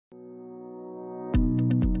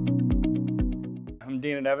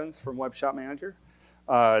I'm Nevins from Web Shop Manager.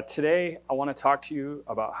 Today, I want to talk to you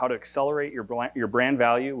about how to accelerate your brand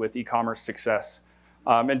value with e-commerce success.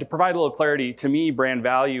 And to provide a little clarity, to me, brand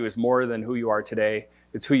value is more than who you are today.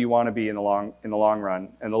 It's who you want to be in the long run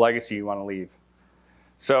and the legacy you want to leave.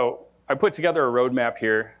 So I put together a roadmap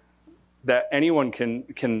here that anyone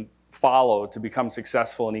can follow to become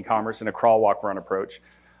successful in e-commerce in a crawl, walk, run approach.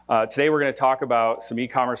 Today, we're going to talk about some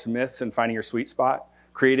e-commerce myths and finding your sweet spot,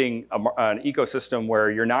 creating an ecosystem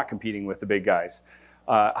where you're not competing with the big guys.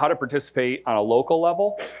 How to participate on a local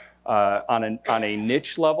level, on a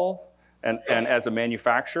niche level, and as a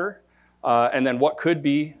manufacturer, and then what could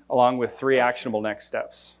be, along with 3 actionable next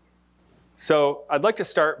steps. So I'd like to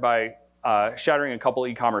start by shattering a couple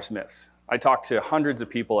e-commerce myths. I talk to hundreds of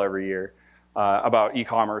people every year about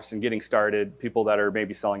e-commerce and getting started, people that are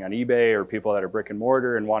maybe selling on eBay or people that are brick and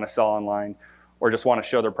mortar and want to sell online or just want to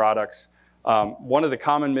show their products. One of the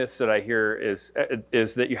common myths that I hear is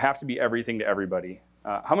that you have to be everything to everybody.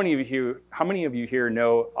 How many of you here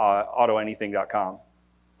know AutoAnything.com?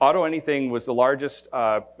 AutoAnything was the largest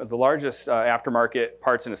aftermarket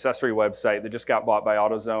parts and accessory website that just got bought by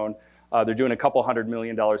AutoZone. They're doing a couple $100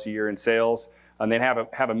 million a year in sales, and they have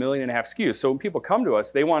 1.5 million SKUs. So when people come to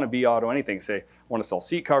us, they want to be AutoAnything. Say, I want to sell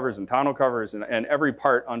seat covers and tonneau covers and every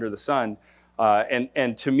part under the sun.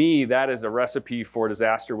 And to me, that is a recipe for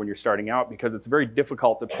disaster when you're starting out, because it's very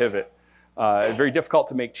difficult to pivot. It's very difficult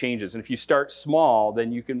to make changes. And if you start small,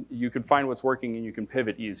 then you can find what's working and you can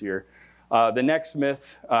pivot easier. The next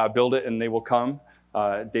myth, build it and they will come.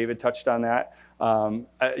 David touched on that.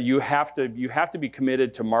 You have to be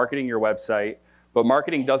committed to marketing your website, but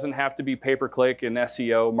marketing doesn't have to be pay-per-click and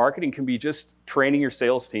SEO. Marketing can be just training your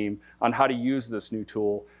sales team on how to use this new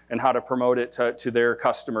tool and how to promote it to their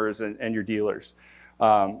customers and your dealers.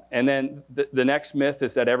 And then the next myth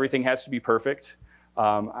is that everything has to be perfect.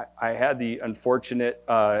 I had the unfortunate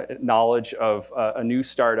knowledge of a new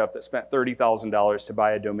startup that spent $30,000 to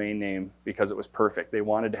buy a domain name because it was perfect. They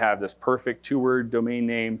wanted to have this perfect 2-word domain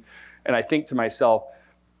name. And I think to myself,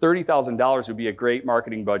 $30,000 would be a great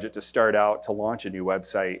marketing budget to start out to launch a new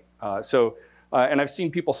website. And I've seen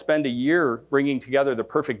people spend a year bringing together the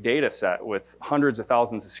perfect data set with hundreds of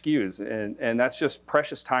thousands of SKUs. And that's just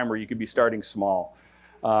precious time where you could be starting small.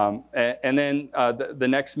 And then the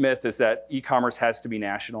next myth is that e-commerce has to be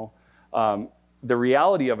national. The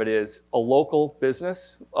reality of it is a local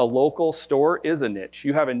business, a local store is a niche.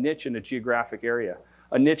 You have a niche in a geographic area.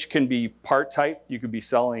 A niche can be part type. You could be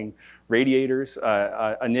selling radiators.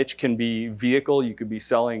 A niche can be vehicle. You could be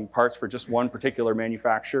selling parts for just one particular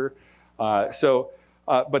manufacturer.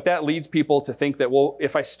 But that leads people to think that, well,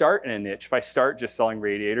 if I start in a niche, if I start just selling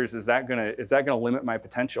radiators, is that gonna limit my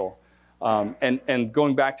potential? And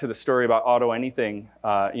going back to the story about AutoAnything,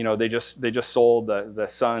 they just sold the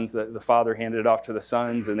sons. The father handed it off to the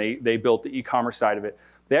sons, and they built the e-commerce side of it.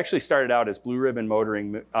 They actually started out as Blue Ribbon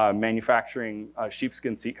Motoring, manufacturing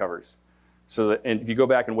sheepskin seat covers. So and if you go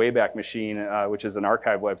back in Wayback Machine, which is an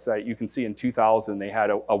archive website, you can see in 2000 they had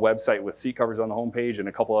a website with seat covers on the homepage and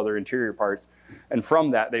a couple other interior parts. And from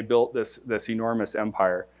that, they built this enormous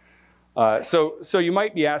empire. So you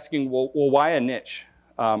might be asking, well, why a niche?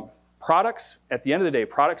 Products, at the end of the day,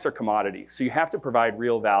 products are commodities. So you have to provide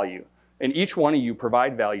real value. And each one of you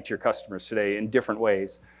provide value to your customers today in different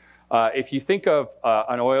ways. If you think of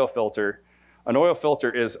an oil filter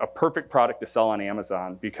is a perfect product to sell on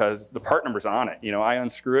Amazon because the part number's on it. I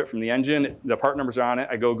unscrew it from the engine, the part number's on it,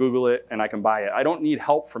 I go Google it, and I can buy it. I don't need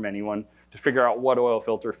help from anyone to figure out what oil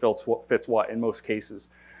filter fits what in most cases.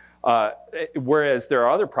 Whereas there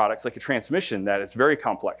are other products like a transmission that is very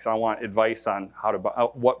complex. I want advice on how to buy,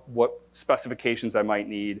 what specifications I might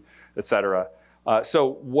need, et cetera.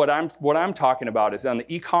 So what I'm talking about is on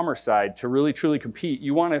the e-commerce side, to really truly compete,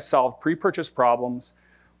 you want to solve pre-purchase problems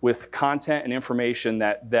with content and information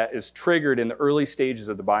that is triggered in the early stages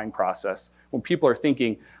of the buying process. When people are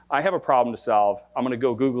thinking, I have a problem to solve, I'm going to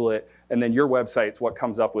go Google it, and then your website's what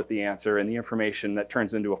comes up with the answer and the information that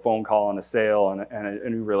turns into a phone call and a sale and a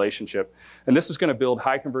new relationship. And this is going to build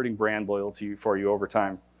high converting brand loyalty for you over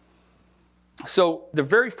time. So the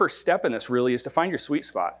very first step in this really is to find your sweet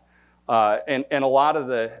spot. And a lot of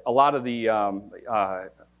the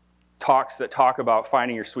talks that talk about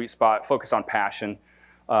finding your sweet spot focus on passion.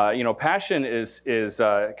 Passion is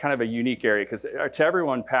kind of a unique area because to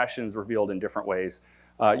everyone, passion is revealed in different ways.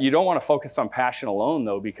 You don't want to focus on passion alone,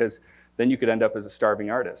 though, because then you could end up as a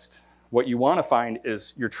starving artist. What you want to find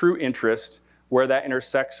is your true interest, where that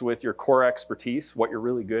intersects with your core expertise, what you're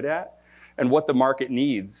really good at, and what the market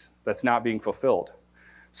needs that's not being fulfilled.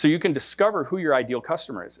 So you can discover who your ideal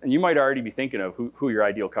customer is. And you might already be thinking of who your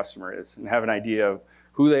ideal customer is and have an idea of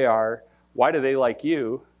who they are, why do they like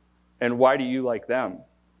you, and why do you like them?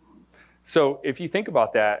 So if you think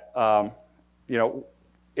about that, you know,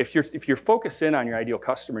 if you're focused in on your ideal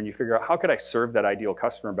customer and you figure out how could I serve that ideal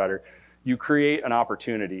customer better, you create an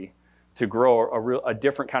opportunity to grow a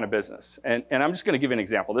different kind of business. And I'm just going to give you an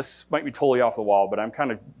example. This might be totally off the wall, but I'm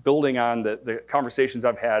kind of building on the conversations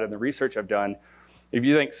I've had and the research I've done. If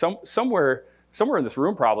you think somewhere in this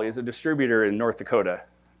room probably is a distributor in North Dakota,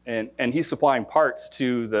 and he's supplying parts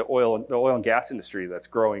to the oil and gas industry that's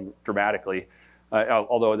growing dramatically,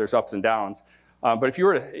 although there's ups and downs. But if you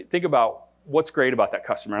were to think about what's great about that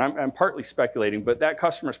customer, and I'm partly speculating, but that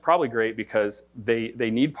customer is probably great because they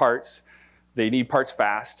need parts. They need parts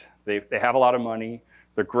fast. They have a lot of money.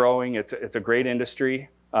 They're growing. It's a great industry.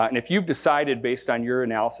 And if you've decided based on your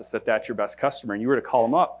analysis that that's your best customer, and you were to call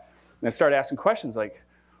them up and start asking questions like,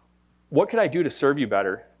 what could I do to serve you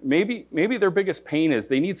better? Maybe their biggest pain is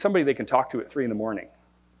they need somebody they can talk to at 3 in the morning.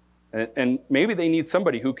 And maybe they need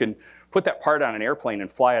somebody who can put that part on an airplane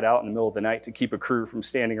and fly it out in the middle of the night to keep a crew from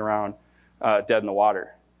standing around dead in the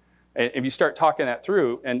water. And if you start talking that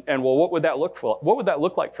through, and well, what would that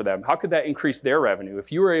look like for them? How could that increase their revenue?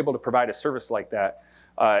 If you were able to provide a service like that,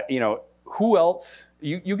 you know, who else?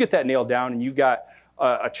 You get that nailed down, and you've got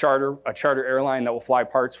a charter airline that will fly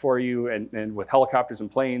parts for you, and with helicopters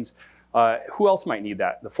and planes. Who else might need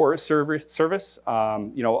that? The Forest Service,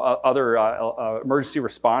 you know, other emergency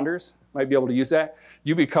responders might be able to use that.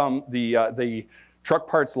 You become the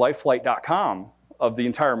truckpartslifeflight.com of the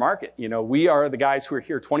entire market. You know, we are the guys who are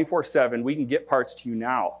here 24/7. We can get parts to you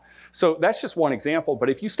now. So that's just one example. But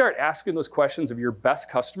if you start asking those questions of your best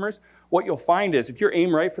customers, what you'll find is if you're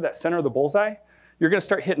aiming right for that center of the bullseye, you're going to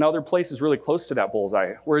start hitting other places really close to that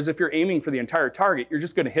bullseye. Whereas if you're aiming for the entire target, you're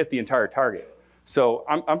just going to hit the entire target. So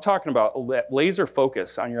I'm talking about laser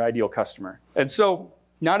focus on your ideal customer. And so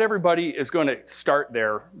not everybody is going to start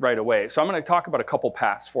there right away. So I'm going to talk about a couple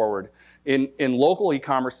paths forward. In local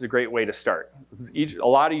e-commerce is a great way to start. A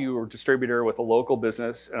lot of you are a distributor with a local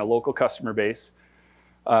business and a local customer base.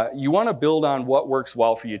 You want to build on what works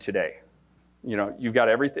well for you today. You know, you've got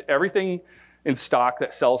everything in stock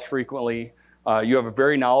that sells frequently. You have a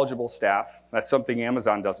very knowledgeable staff. That's something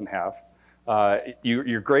Amazon doesn't have.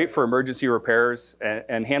 You're great for emergency repairs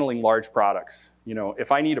and handling large products. You know,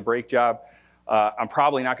 if I need a brake job, I'm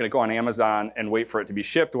probably not going to go on Amazon and wait for it to be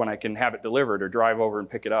shipped when I can have it delivered or drive over and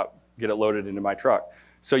pick it up, get it loaded into my truck.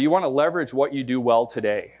 So you want to leverage what you do well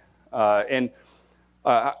today. I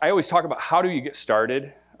always talk about how do you get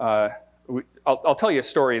started. I'll tell you a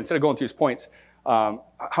story instead of going through these points. How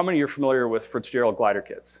many of you are familiar with Fitzgerald glider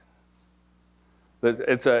kits?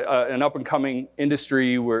 It's an up-and-coming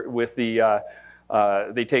industry where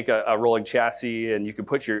they take a rolling chassis and you can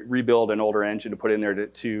rebuild an older engine to put in there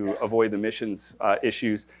to avoid the emissions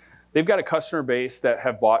issues. They've got a customer base that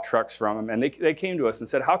have bought trucks from them, and they came to us and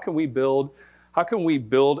said, how can we get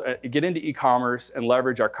into e-commerce and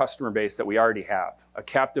leverage our customer base that we already have, a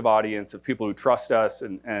captive audience of people who trust us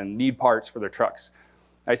and need parts for their trucks.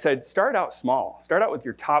 I said, start out small. Start out with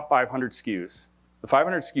your top 500 SKUs. The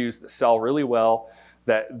 500 SKUs that sell really well,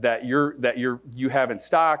 that you have in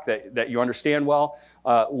stock, that you understand well,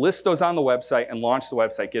 list those on the website and launch the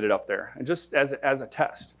website, get it up there, and just as a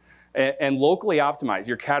test. And locally optimize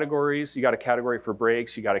your categories. You got a category for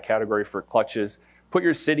brakes, you got a category for clutches. Put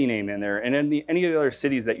your city name in there, and in any of the other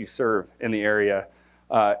cities that you serve in the area,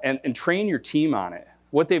 and train your team on it.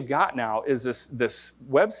 What they've got now is this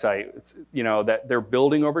website, you know, that they're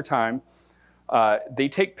building over time. They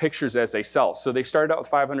take pictures as they sell. So they started out with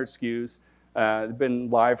 500 SKUs. They've been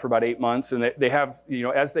live for about 8 months, and they have, you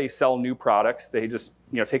know, as they sell new products, they just,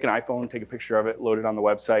 you know, take an iPhone, take a picture of it, load it on the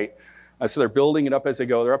website. So they're building it up as they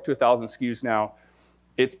go. They're up to 1,000 SKUs now.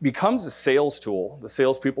 It becomes a sales tool. The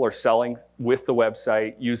salespeople are selling with the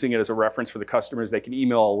website, using it as a reference for the customers. They can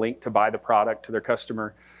email a link to buy the product to their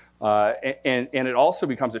customer. And it also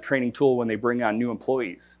becomes a training tool when they bring on new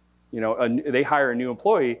employees. You know, they hire a new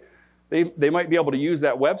employee. They might be able to use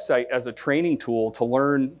that website as a training tool to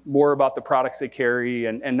learn more about the products they carry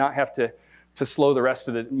and not have to slow the rest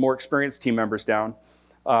of the more experienced team members down.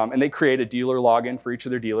 And they create a dealer login for each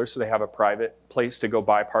of their dealers, so they have a private place to go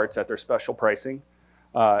buy parts at their special pricing.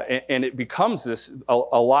 And it becomes this a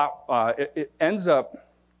lot, it ends up,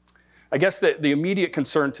 I guess the immediate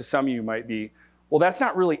concern to some of you might be, well, that's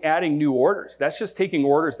not really adding new orders. That's just taking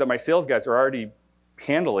orders that my sales guys are already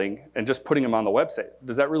handling and just putting them on the website.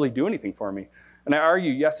 Does that really do anything for me? And I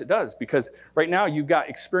argue, yes, it does, because right now you've got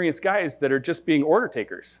experienced guys that are just being order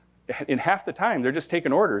takers. In half the time, they're just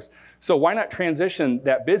taking orders. So why not transition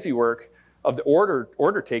that busy work of the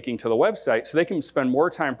order taking to the website so they can spend more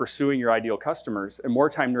time pursuing your ideal customers and more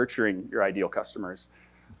time nurturing your ideal customers.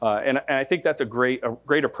 And I think that's a great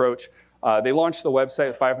approach. They launched the website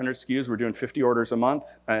with 500 SKUs. We're doing 50 orders a month,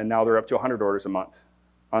 and now they're up to 100 orders a month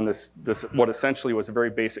on this what essentially was a very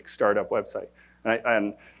basic startup website.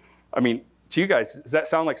 And I mean, to you guys, does that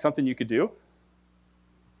sound like something you could do?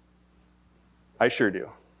 I sure do.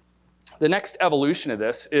 The next evolution of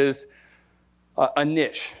this is a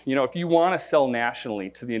niche. You know, if you want to sell nationally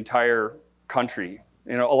to the entire country,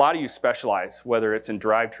 you know, a lot of you specialize, whether it's in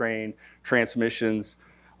drivetrain, transmissions.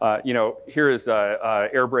 You know, here is a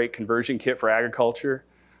air brake conversion kit for agriculture.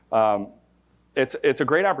 It's a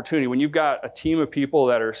great opportunity when you've got a team of people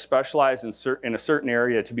that are specialized in a certain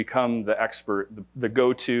area to become the expert, the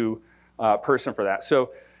go-to person for that.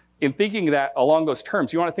 So in thinking that along those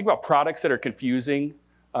terms, you want to think about products that are confusing,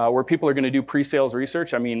 where people are going to do pre-sales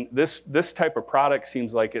research. I mean, this type of product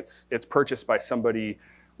seems like it's purchased by somebody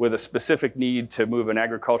with a specific need to move an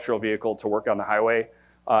agricultural vehicle to work on the highway.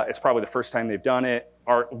 It's probably the first time they've done it.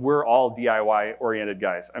 We're all DIY-oriented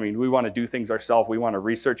guys. I mean, we want to do things ourselves. We want to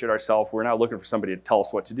research it ourselves. We're not looking for somebody to tell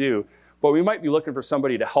us what to do, but we might be looking for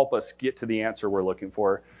somebody to help us get to the answer we're looking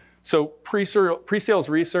for. So pre-sales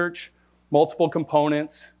research, multiple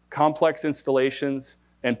components, complex installations,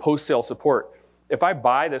 and post-sale support. If I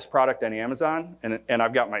buy this product on Amazon and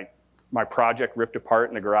I've got my project ripped apart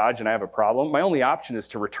in the garage and I have a problem, my only option is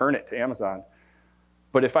to return it to Amazon.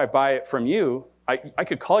 But if I buy it from you, I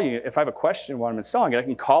could call you if I have a question while I'm installing it. I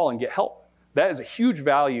can call and get help. That is a huge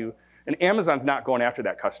value, and Amazon's not going after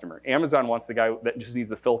that customer. Amazon wants the guy that just needs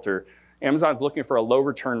the filter. Amazon's looking for a low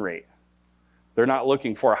return rate. They're not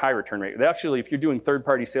looking for a high return rate. They actually, if you're doing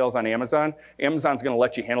third-party sales on Amazon, Amazon's going to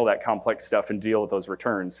let you handle that complex stuff and deal with those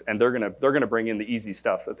returns, and they're going to bring in the easy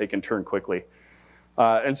stuff that they can turn quickly.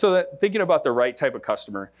 And so thinking about the right type of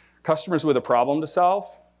customer, customers with a problem to solve.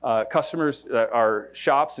 Customers that are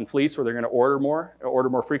shops and fleets where they're going to order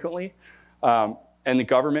more frequently. And the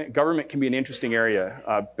government can be an interesting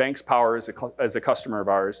area. Banks Power is a customer of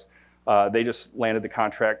ours. They just landed the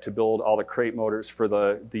contract to build all the crate motors for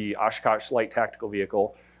the Oshkosh light tactical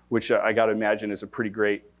vehicle, which I got to imagine is a pretty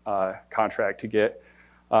great contract to get.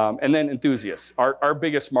 And then enthusiasts. Our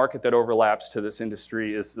biggest market that overlaps to this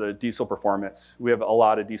industry is the diesel performance. We have a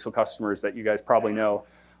lot of diesel customers that you guys probably know.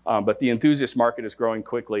 But the enthusiast market is growing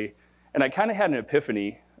quickly. And I kind of had an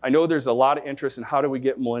epiphany. I know there's a lot of interest in how do we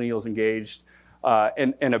get millennials engaged.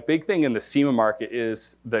 And a big thing in the SEMA market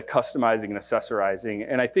is the customizing and accessorizing.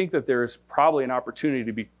 And I think that there's probably an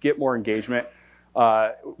opportunity to get more engagement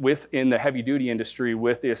within the heavy duty industry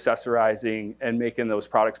with the accessorizing and making those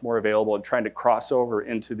products more available and trying to cross over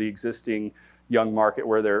into the existing young market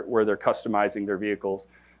where they're customizing their vehicles.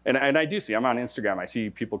 And I do see, I'm on Instagram, I see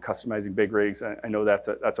people customizing big rigs. I know that's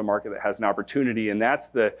a market that has an opportunity, and that's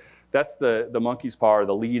the monkey's paw, or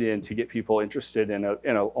the lead in to get people interested in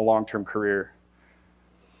a long-term career.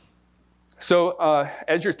 So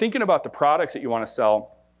as you're thinking about the products that you want to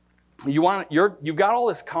sell, you've got all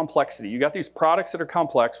this complexity. You've got these products that are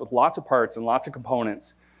complex with lots of parts and lots of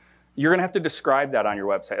components. You're going to have to describe that on your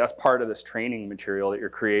website. That's part of this training material that you're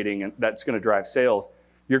creating, and that's going to drive sales.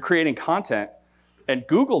 You're creating content. And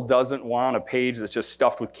Google doesn't want a page that's just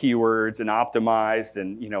stuffed with keywords and optimized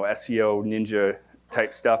and, you know, SEO ninja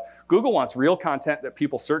type stuff. Google wants real content that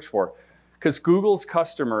people search for, because Google's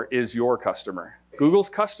customer is your customer. Google's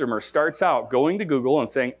customer starts out going to Google and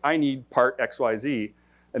saying, I need part XYZ.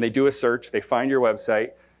 And they do a search, they find your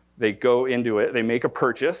website, they go into it, they make a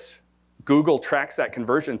purchase. Google tracks that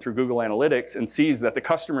conversion through Google Analytics and sees that the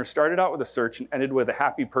customer started out with a search and ended with a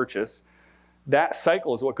happy purchase. That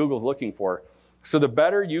cycle is what Google's looking for. So the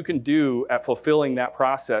better you can do at fulfilling that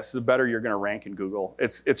process, the better you're going to rank in Google.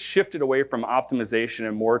 It's shifted away from optimization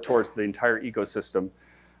and more towards the entire ecosystem.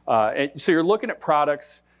 And so you're looking at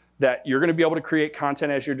products that you're going to be able to create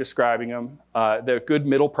content as you're describing them. The good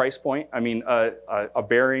middle price point, I mean, a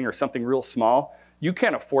bearing or something real small, you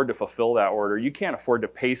can't afford to fulfill that order. You can't afford to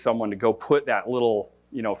pay someone to go put that little,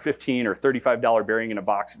 you know, $15 or $35 bearing in a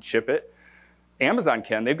box and ship it. Amazon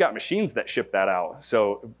can. They've got machines that ship that out.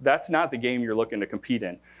 So that's not the game you're looking to compete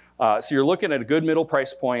in. So you're looking at a good middle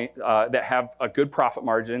price point that have a good profit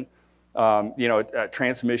margin. You know,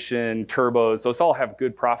 transmission, turbos, those all have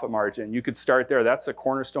good profit margin. You could start there. That's a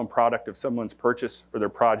cornerstone product of someone's purchase for their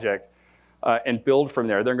project, and build from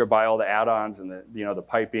there. They're going to buy all the add-ons and the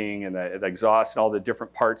piping and the exhaust and all the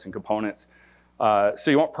different parts and components. So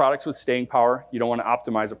you want products with staying power. You don't want to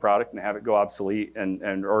optimize a product and have it go obsolete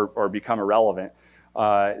or become irrelevant.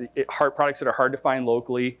 Products that are hard to find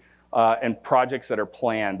locally, and projects that are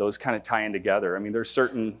planned. Those kind of tie in together. I mean, there's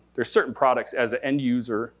certain products as an end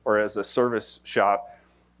user or as a service shop,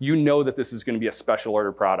 you know that this is going to be a special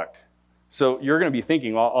order product. So you're going to be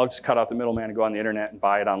thinking, well, I'll just cut out the middleman and go on the internet and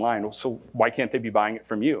buy it online. So why can't they be buying it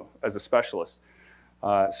from you as a specialist?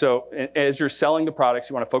 So as you're selling the products,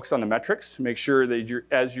 you want to focus on the metrics. Make sure that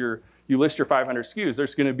as you list your 500 SKUs,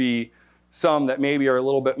 there's going to be some that maybe are a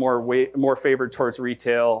little bit more favored towards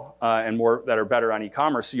retail and more that are better on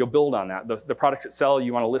e-commerce. So you'll build on that. The products that sell,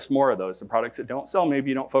 you want to list more of those. The products that don't sell, maybe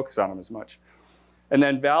you don't focus on them as much. And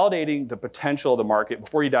then validating the potential of the market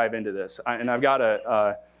before you dive into this. And I've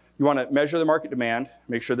got you want to measure the market demand,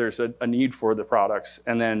 make sure there's a need for the products,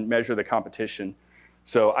 and then measure the competition.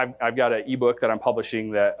 So I've got an ebook that I'm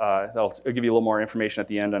publishing that'll give you a little more information at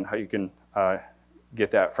the end on how you can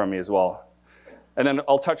get that from me as well. And then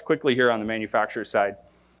I'll touch quickly here on the manufacturer side.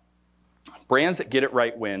 Brands that get it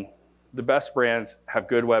right win. The best brands have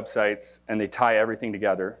good websites and they tie everything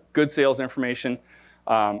together. Good sales information.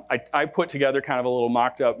 I put together kind of a little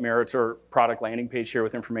mocked up Meritor product landing page here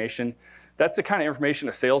with information. That's the kind of information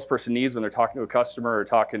a salesperson needs when they're talking to a customer or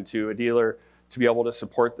talking to a dealer to be able to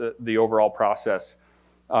support the overall process.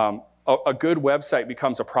 A good website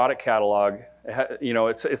becomes a product catalog.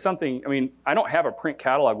 It's something, I mean, I don't have a print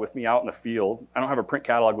catalog with me out in the field. I don't have a print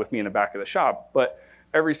catalog with me in the back of the shop, but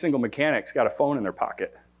every single mechanic's got a phone in their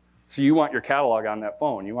pocket. So you want your catalog on that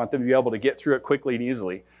phone. You want them to be able to get through it quickly and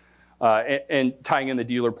easily. And tying in the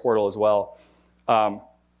dealer portal as well.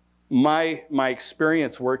 My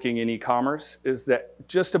experience working in e-commerce is that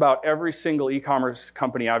just about every single e-commerce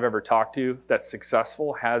company I've ever talked to that's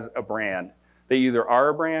successful has a brand. They either are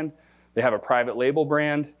a brand, they have a private label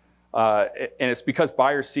brand, and it's because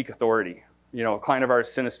buyers seek authority. You know, a client of ours,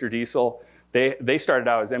 Sinister Diesel, they started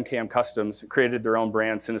out as MKM Customs, created their own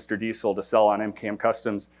brand, Sinister Diesel, to sell on MKM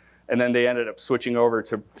Customs. And then they ended up switching over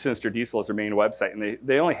to Sinister Diesel as their main website. And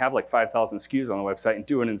they only have like 5,000 SKUs on the website and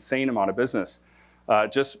do an insane amount of business.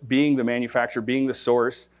 Just being the manufacturer, being the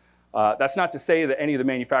source. That's not to say that any of the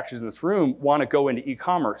manufacturers in this room want to go into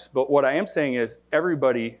e-commerce. But what I am saying is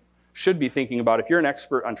everybody should be thinking about, if you're an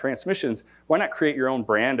expert on transmissions, why not create your own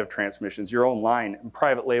brand of transmissions, your own line, and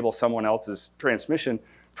private label someone else's transmission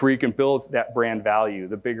to where you can build that brand value,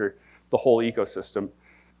 the whole ecosystem.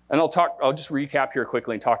 And I'll just recap here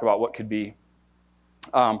quickly and talk about what could be.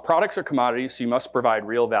 Products are commodities, so you must provide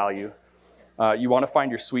real value. You want to find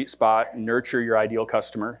your sweet spot and nurture your ideal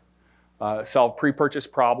customer. Solve pre-purchase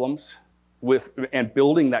problems and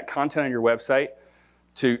building that content on your website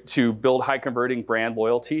to build high converting brand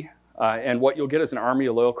loyalty. And what you'll get is an army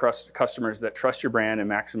of loyal customers that trust your brand and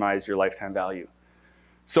maximize your lifetime value.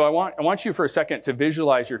 So I want you for a second to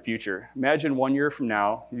visualize your future. Imagine 1 year from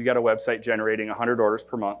now, you've got a website generating 100 orders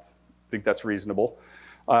per month. I think that's reasonable.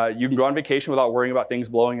 You can go on vacation without worrying about things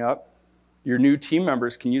blowing up. Your new team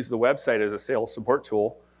members can use the website as a sales support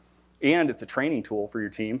tool, and it's a training tool for your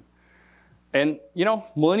team. And you know,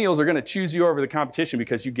 millennials are going to choose you over the competition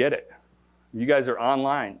because you get it. You guys are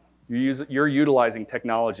online. You're utilizing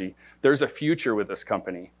technology. There's a future with this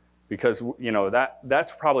company because you know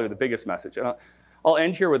that's probably the biggest message. And I'll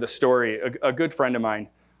end here with a story. A good friend of mine,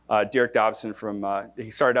 Derek Dobson, he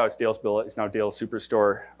started out as Dale's Billet. He's now Dale's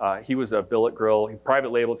Superstore. He was a billet grill. He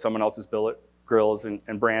private labeled someone else's billet grills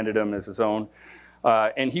and branded them as his own.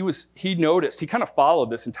 And he noticed, he kind of followed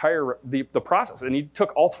this entire the process, and he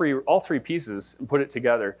took all three pieces and put it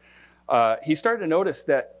together. He started to notice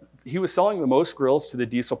that he was selling the most grills to the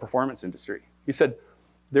diesel performance industry. He said,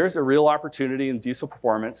 "There's a real opportunity in diesel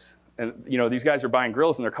performance." And you know, these guys are buying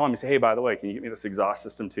grills and they're calling me and say, "Hey, by the way, can you get me this exhaust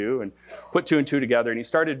system too?" And put two and two together. And he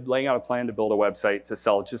started laying out a plan to build a website to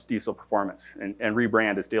sell just diesel performance and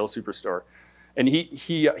rebrand as Dale Superstore. And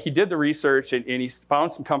he did the research and he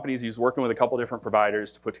found some companies. He was working with a couple different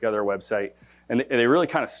providers to put together a website. And they really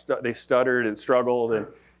kind of they stuttered and struggled. And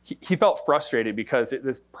he felt frustrated because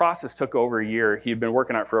this process took over a year. He had been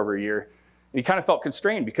working on it for over a year. And he kind of felt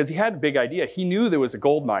constrained because he had a big idea. He knew there was a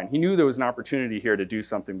gold mine. He knew there was an opportunity here to do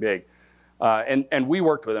something big. And we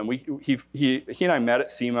worked with him. He and I met at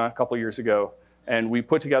SEMA a couple years ago, and we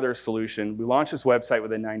put together a solution. We launched this website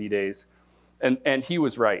within 90 days. And he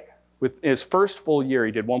was right. With his first full year,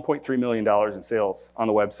 he did $1.3 million in sales on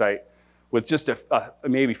the website with just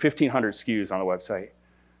maybe 1,500 SKUs on the website.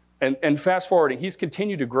 And fast forwarding, he's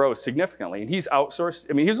continued to grow significantly. And he's outsourced.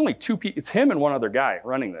 I mean, he's only it's him and one other guy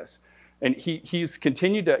running this. And he's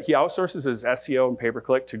continued to, he outsources his SEO and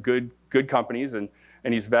pay-per-click to good companies, and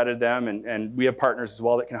he's vetted them, and we have partners as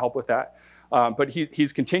well that can help with that. But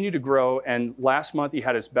he's continued to grow, and last month he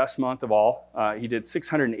had his best month of all. He did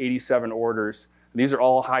 687 orders. These are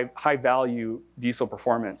all high-value diesel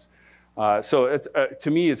performance. So it's,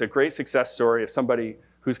 to me, is a great success story of somebody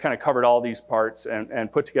who's kind of covered all these parts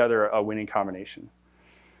and put together a winning combination.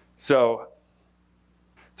 So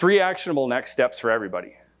 3 actionable next steps for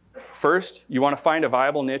everybody. First, you want to find a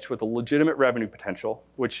viable niche with a legitimate revenue potential,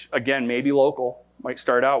 which again, may be local, might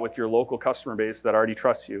start out with your local customer base that already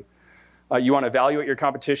trusts you. You want to evaluate your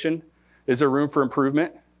competition. Is there room for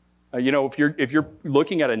improvement? You know, if you're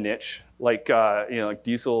looking at a niche like like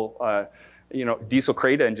diesel diesel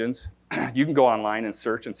crate engines, you can go online and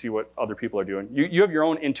search and see what other people are doing. You have your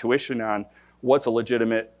own intuition on what's a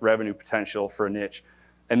legitimate revenue potential for a niche.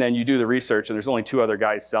 And then you do the research and there's only 2 other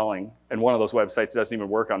guys selling and one of those websites doesn't even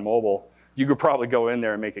work on mobile. You could probably go in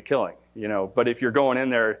there and make a killing, you know. But if you're going in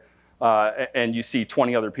there and you see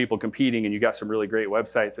 20 other people competing and you got some really great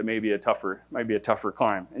websites, it may be a tougher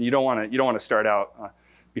climb. And you don't want to start out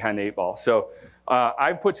behind the 8 ball. So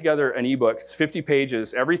I've put together an ebook. It's 50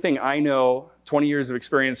 pages. Everything I know, 20 years of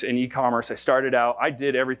experience in e-commerce. I started out. I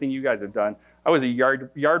did everything you guys have done. I was a yard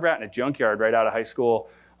rat in a junkyard right out of high school.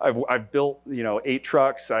 I've built 8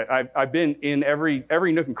 trucks. I've been in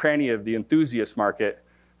every nook and cranny of the enthusiast market.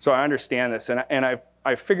 So I understand this, and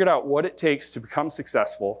I've figured out what it takes to become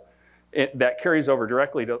successful. That carries over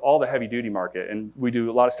directly to all the heavy duty market. And we do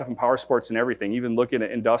a lot of stuff in power sports and everything, even looking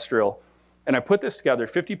at industrial. And I put this together,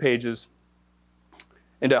 50 pages,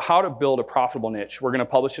 into how to build a profitable niche. We're going to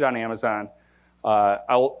publish it on Amazon.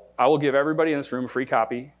 I will give everybody in this room a free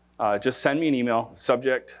copy. Just send me an email,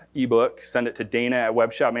 subject ebook, send it to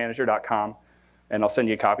dana@webshopmanager.com, and I'll send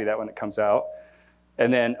you a copy of that when it comes out.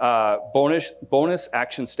 And then bonus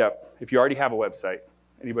action step, if you already have a website.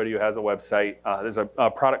 Anybody who has a website, there's a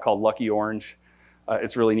product called Lucky Orange.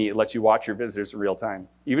 It's really neat. It lets you watch your visitors in real time.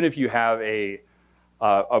 Even if you have a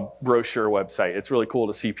brochure website, it's really cool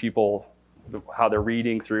to see people, how they're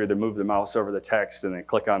reading through, they move the mouse over the text and then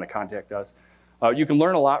click on the contact us. You can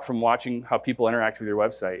learn a lot from watching how people interact with your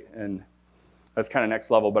website, and that's kind of next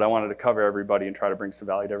level, but I wanted to cover everybody and try to bring some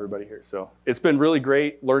value to everybody here. So it's been really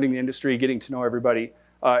great learning the industry, getting to know everybody.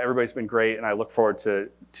 Everybody's been great, and I look forward to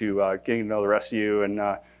getting to know the rest of you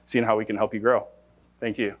and seeing how we can help you grow.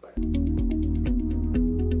 Thank you.